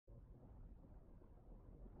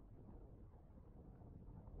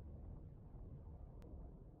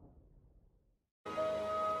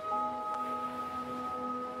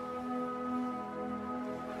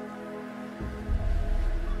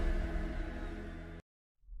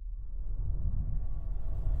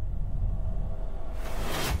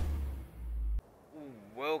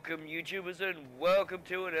Welcome YouTubers and welcome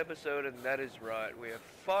to an episode, and that is right, we are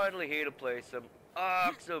finally here to play some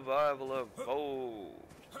Ark Survival Evolved.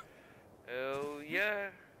 Hell yeah.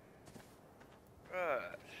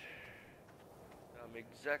 Right. I'm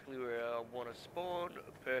exactly where I want to spawn.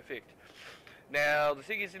 Perfect. Now the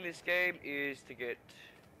thing is in this game is to get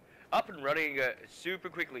up and running super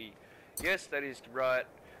quickly. Yes, that is right.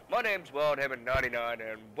 My name's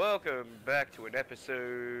WildHammer99 and welcome back to an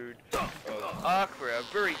episode of Ark for our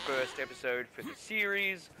very first episode for the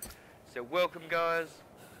series. So welcome guys.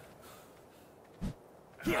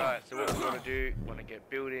 Alright, so what we want to do, want to get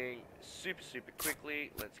building super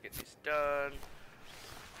quickly. Let's get this done.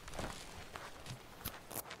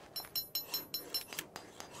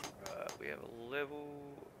 We have a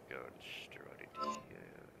level going straight into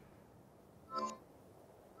here.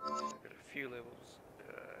 We've got a few levels.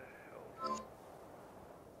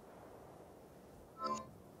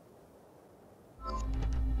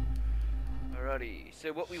 Alrighty,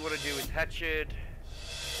 so what we want to do is hatch it,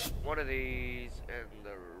 one of these, and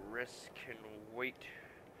the rest can wait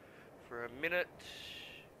for a minute.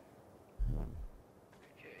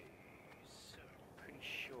 Okay, so I'm pretty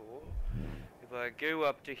sure if I go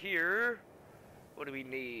up to here, what do we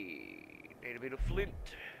need? Need a bit of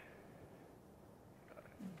flint.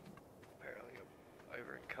 Apparently I'm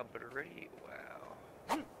over encumbered already.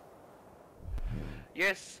 Wow.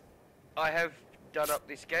 Yes, I have done up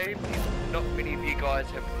this game. If not many of you guys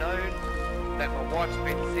have known that my wife's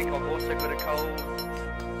been sick, I've also got a cold.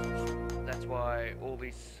 That's why all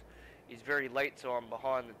this is very late, so I'm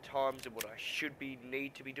behind the times of what I should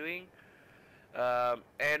need to be doing.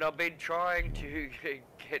 And I've been trying to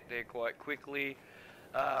get there quite quickly.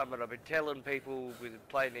 And I've been telling people with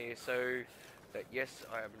playing there, so that yes,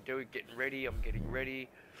 I am getting ready. I'm getting ready.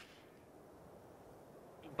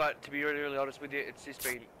 But to be really honest with you, it's just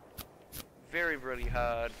been very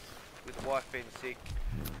hard with the wife being sick,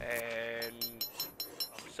 and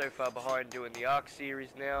I'm so far behind doing the Ark series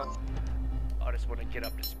now. I just want to get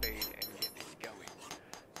up to speed and get this going.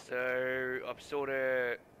 So I've sort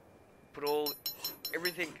of put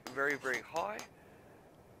everything very high.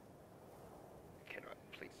 Can I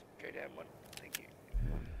please go down one? Thank you.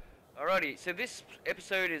 Alrighty, so this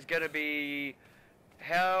episode is going to be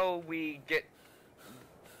how we get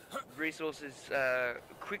resources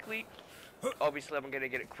quickly. Obviously I'm going to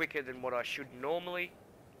get it quicker than what I should normally,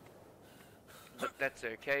 but that's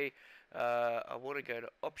okay. I want to go to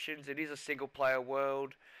options. It is a single player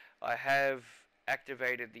world. I have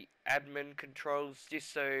activated the admin controls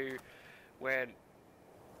just so when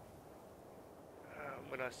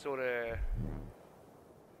I sort of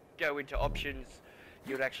go into options,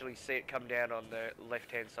 you'd actually see it come down on the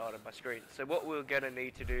left hand side of my screen. So what we're going to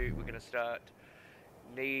need to do, we're going to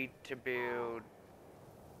need to build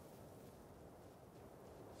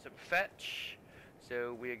some thatch.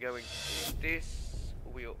 So we are going to do this.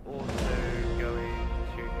 We are also going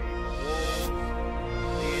to need walls,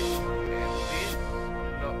 this and this.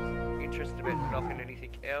 I'm not interested in knocking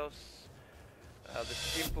anything else. The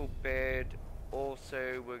simple bed,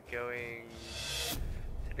 also we're going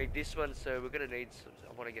to need this one, so we're going to need some,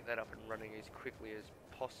 I want to get that up and running as quickly as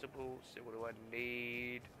possible. So what do I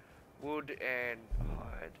need? Wood and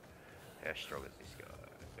hide. How strong is this guy?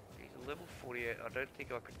 He's a level 48. I don't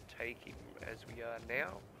think I could take him as we are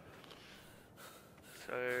now.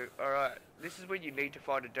 So, alright. This is when you need to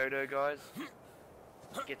find a dodo, guys.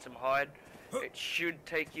 Get some hide. It should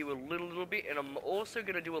take you a little bit. And I'm also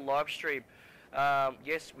going to do a live stream.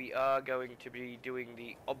 Yes, we are going to be doing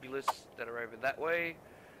the obelisks that are over that way.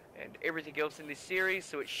 And everything else in this series.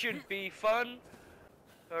 So it should be fun.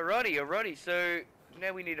 Alrighty. So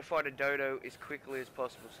now we need to find a dodo as quickly as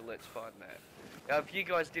possible, so let's find that. Now if you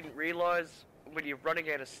guys didn't realise, when you're running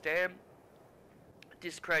out of stam,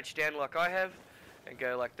 just crouch down like I have and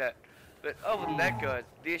go like that. But other than that guys,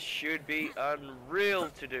 this should be unreal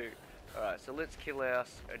to do. Alright, so let's kill a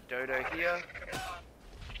dodo here.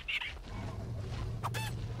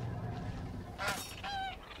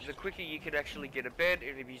 The quicker you can actually get a bed,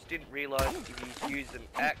 and if you didn't realise, if you use an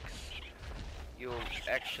axe, you'll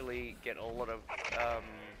actually get a lot of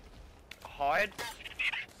hide.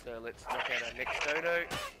 So let's knock out our next dodo.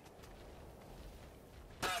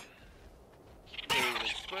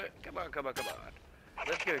 Come on.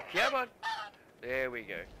 Let's go, come on. There we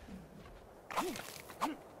go.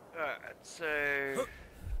 Alright, so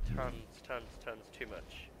tons, too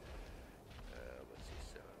much. What's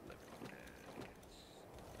this? 11.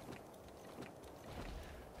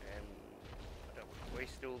 And I don't want to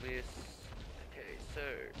waste all this. Okay, so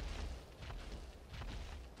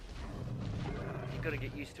you gotta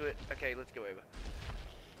get used to it. Okay, let's go over.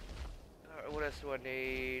 What else do I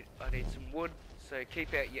need? I need some wood, so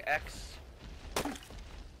keep out your axe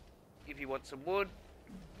if you want some wood,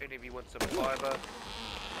 and if you want some fibre.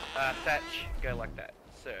 Thatch, go like that.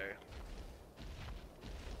 So,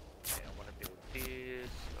 yeah, I want to build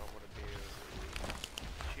this, I want to build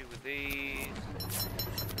 2 of these,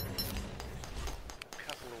 a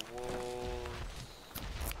couple of walls.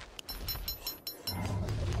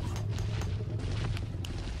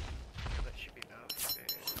 That should be enough, man.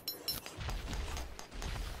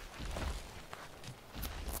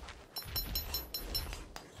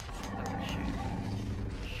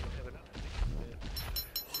 Should have enough.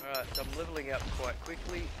 Alright, so I'm leveling up quite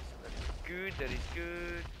quickly, so that is good, that is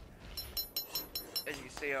good. As you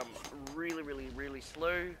can see, I'm really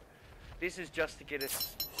slow. This is just to get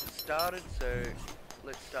us started, so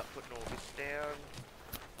let's start putting all this down.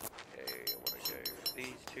 Okay, I want to go for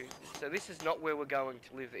these 2. So this is not where we're going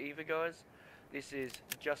to live either, guys. This is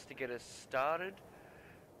just to get us started.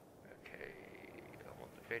 Okay, I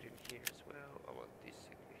want the bed in here as well. I want this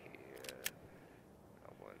in here. I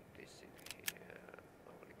want this in here.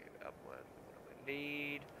 I want to go up one. What do I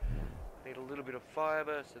need? I need a little bit of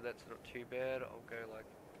fibre, so that's not too bad. I'll go like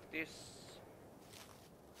this.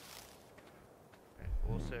 And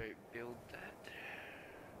also build that.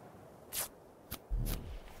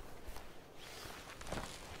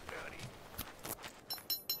 Righty.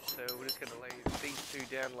 So we're just going to lay these 2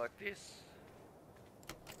 down like this.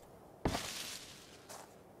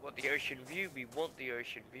 Want the ocean view? We want the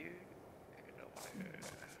ocean view. And I want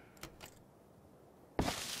to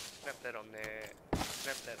snap that on there.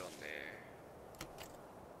 Snap that on there.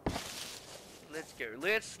 Let's go.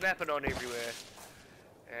 Let's snap it on everywhere.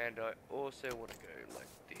 And I also want to go like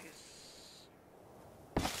this.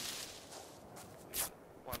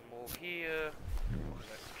 One more here. Oh,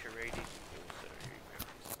 that's creating also.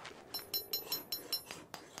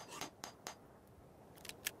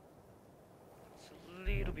 It's a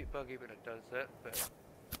little bit buggy when it does that, but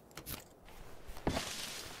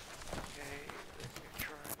okay, let's go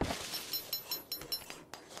try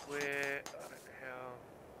square. I don't know how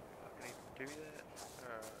I can even do that.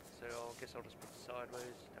 Alright, so I guess I'll just put it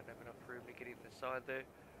sideways. Don't have enough room to get in the side there.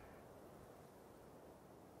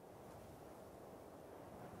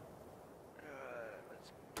 Let's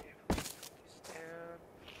definitely put this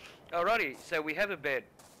down. Alrighty, so we have a bed.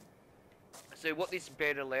 So what this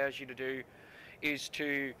bed allows you to do is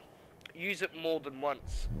to use it more than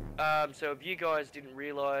once. So if you guys didn't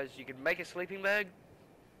realise, you can make a sleeping bag,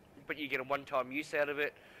 but you get a one-time use out of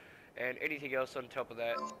it, and anything else on top of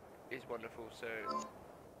that is wonderful. So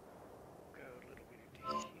go a little bit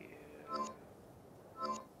into here.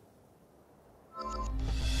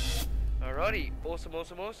 Alrighty, awesome,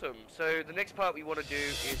 awesome, awesome. So the next part we want to do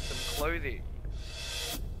is some clothing.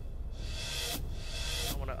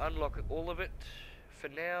 I want to unlock all of it for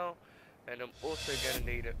now, and I'm also going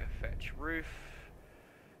to need a thatch roof.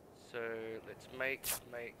 So let's make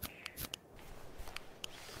a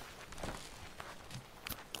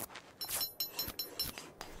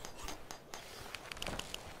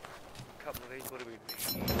couple of these. What do we need?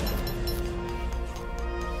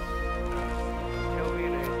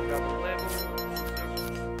 Kelvin and double level.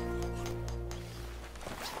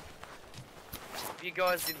 If you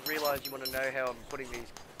guys didn't realize you want to know how I'm putting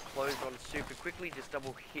these clothes on super quickly, just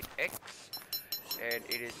double hit X and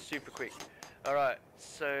it is super quick. Alright,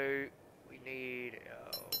 so we need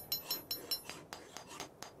our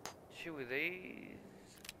 2 of these.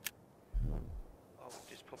 I'll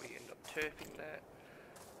just probably end up turfing that.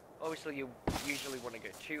 Obviously you usually want to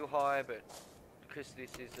go too high, but because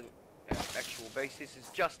this isn't our actual base, this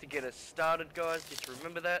is just to get us started, guys, just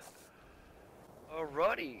remember that.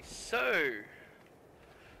 Alrighty, so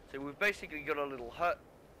we've basically got a little hut.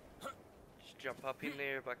 Just jump up in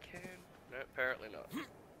there if I can. No, apparently not.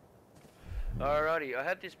 Alrighty, I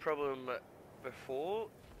had this problem before,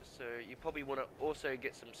 so you probably want to also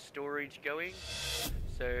get some storage going.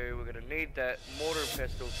 So we're going to need that mortar and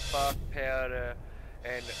pestle, spark powder,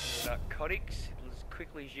 and narcotics. As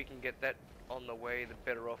quickly as you can get that on the way, the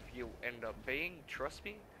better off you'll end up being, trust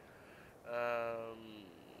me.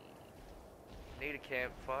 Need a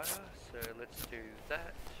campfire, so let's do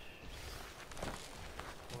that.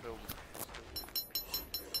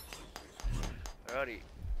 Alrighty.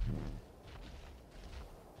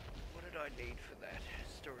 What did I need for that?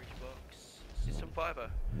 Storage box. Let's do some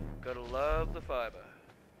fibre. Gotta love the fibre.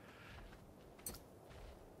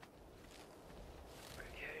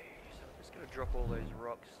 Okay, so I'm just gonna drop all those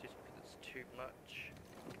rocks just because it's too much.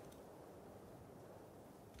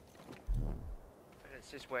 And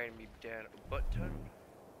it's just weighing me down a butt ton.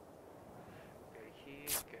 Go here,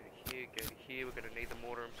 go to here, go to here. We're gonna need the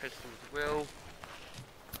mortar and pestle as well.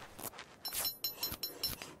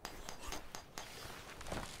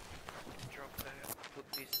 Drop that, put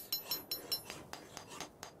this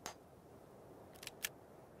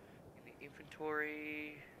in the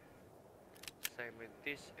inventory. Same with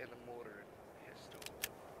this and the mortar and pestle.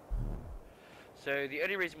 So the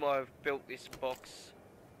only reason why I've built this box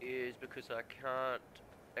is because I can't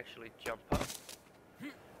actually jump up.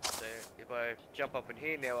 So if I jump up in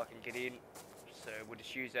here now I can get in. So we'll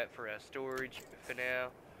just use that for our storage for now.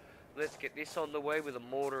 Let's get this on the way with a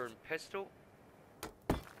mortar and pestle.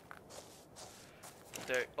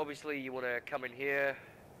 So obviously you want to come in here,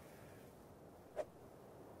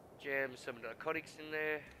 jam some narcotics in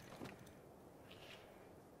there.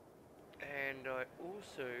 And I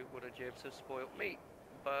also want to jam some spoiled meat,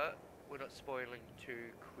 but we're not spoiling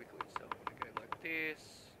too quickly, so I'm going to go like this.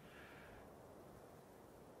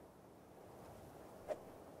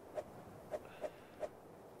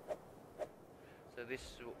 So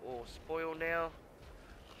this will all spoil now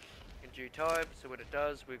in due time, so when it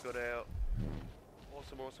does, we've got our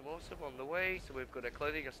awesome on the way. So we've got our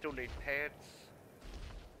clothing. I still need pants.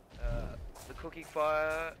 The cooking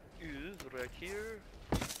fire is right here.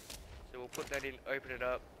 So we'll put that in, open it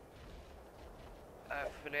up.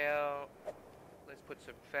 For now, let's put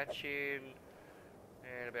some fetch in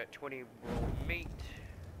and about 20 raw meat.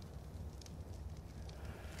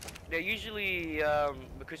 Now usually,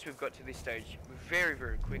 because we've got to this stage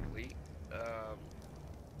very quickly,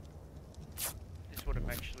 this one I'm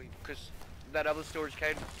actually, because that other storage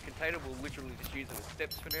container will literally just use it as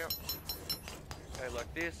steps for now. Go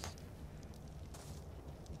like this.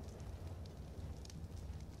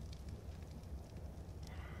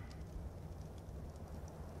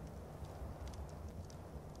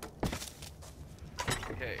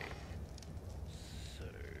 Okay, so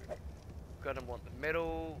gonna want the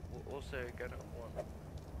metal. We're also gonna want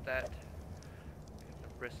that, and the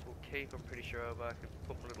rest we'll keep. I'm pretty sure if I can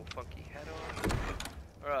put my little funky hat on.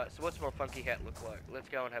 Alright, so what's my funky hat look like? Let's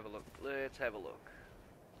go and have a look. Let's have a look.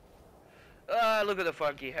 Ah, look at the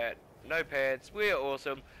funky hat. No pants. We're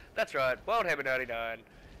awesome. That's right. Wild Hammer 99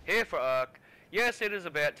 here for Ark. Yes, it is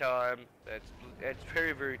about time. That's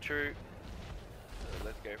very true. So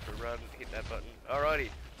let's go for a run, hit that button. Alrighty.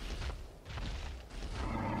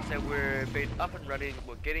 So we're been up and running,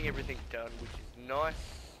 we're getting everything done, which is nice.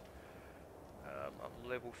 I'm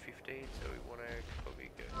level 15, so we want to probably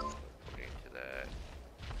go put into that.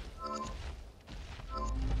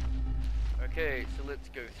 Okay, so let's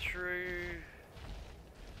go through.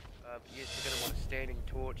 Yes, we're going to want a standing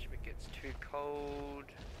torch if it gets too cold.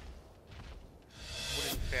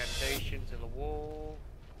 Wooden foundations in the wall.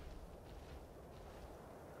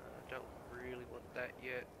 Don't really want that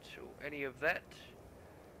yet, or any of that.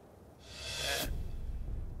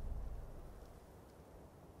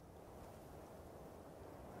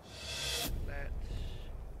 That.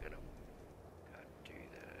 Can't do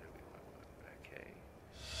that. Okay.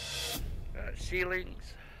 Ceilings.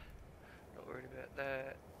 Not worried about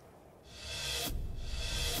that.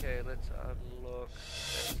 Okay, let's unlock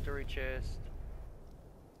that storage chest.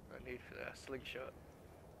 I need for that slingshot.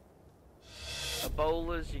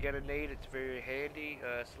 Bowlers you're gonna need, it's very handy.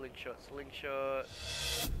 Slingshot.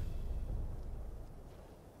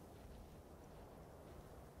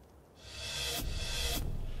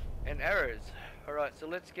 And arrows. Alright, so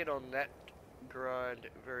let's get on that grind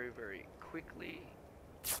very quickly.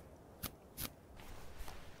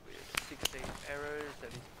 We have 16 arrows,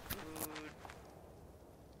 that is good.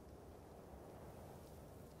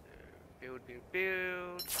 So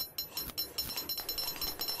build.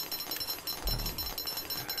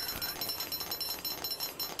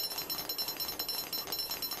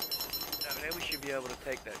 Now we should be able to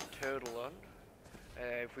take that turtle on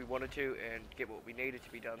if we wanted to and get what we needed to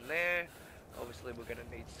be done there. Obviously we're going to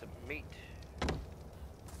need some meat.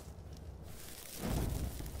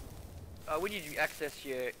 When you access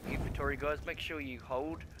your inventory, guys, make sure you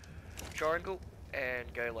hold triangle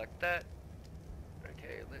and go like that.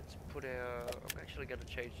 Okay, let's put our... I'm actually going to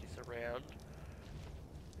change this around.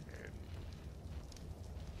 And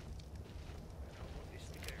I want this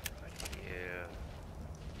to go right here.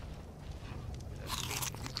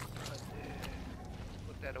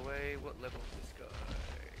 Put that away. What level is this guy?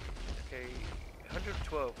 Okay,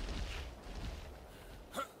 112.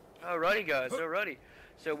 Alrighty guys, alrighty.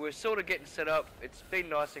 So we're sort of getting set up. It's been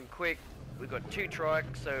nice and quick. We've got 2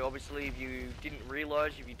 trikes, so obviously if you didn't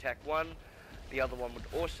realise, if you attack one, the other one would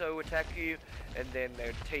also attack you, and then they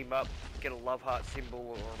would team up, get a love heart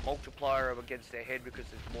symbol or a multiplier up against their head because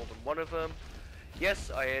there's more than one of them.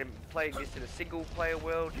 Yes, I am playing this in a single player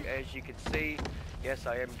world. As you can see, Yes,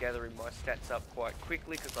 I am gathering my stats up quite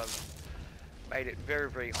quickly because I've made it very,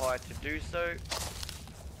 very high to do so.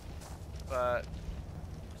 But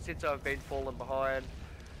since I've been falling behind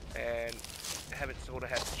and haven't sort of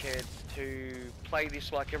had the chance to play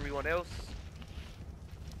this like everyone else,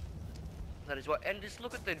 that is why. And just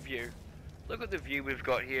look at the view. Look at the view we've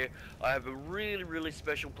got here. I have a really, really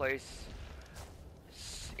special place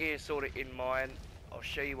here sort of in mind. I'll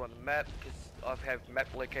show you on the map because I have map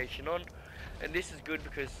location on. And this is good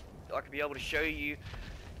because I can be able to show you,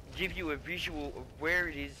 give you a visual of where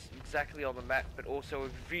it is exactly on the map, but also a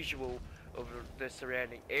visual of the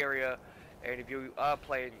surrounding area. And if you are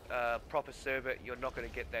playing a proper server, you're not going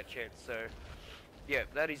to get that chance. So, yeah,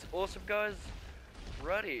 that is awesome, guys.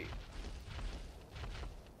 Righty.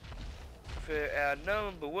 For our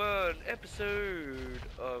 #1 episode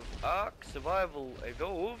of Ark Survival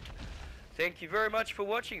Evolved, thank you very much for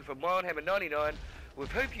watching from Wildhammer99. We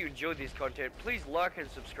hope you enjoyed this content. Please like and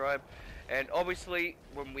subscribe. And obviously,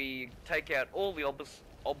 when we take out all the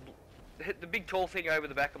the big tall thing over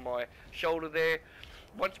the back of my shoulder there,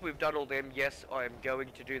 once we've done all them, yes, I am going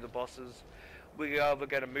to do the bosses. We are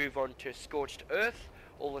going to move on to Scorched Earth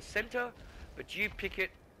or the Center, but you pick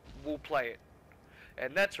it, we'll play it.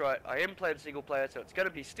 And that's right, I am playing single player, so it's going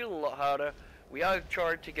to be still a lot harder. We are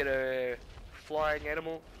trying to get a flying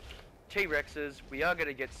animal, T-Rexes. We are going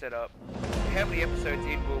to get set up. How many episodes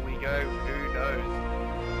in will we go? Who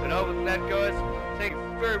knows? But other than that, guys, thank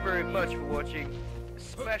you very, very much for watching.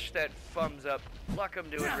 Smash that thumbs up like I'm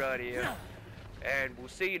doing right here. And we'll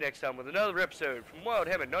see you next time with another episode from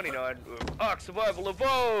Wildhammer99 of Ark Survival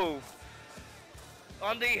Evolved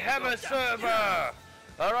on the Hammer server.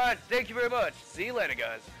 Alright, thank you very much. See you later,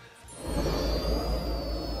 guys.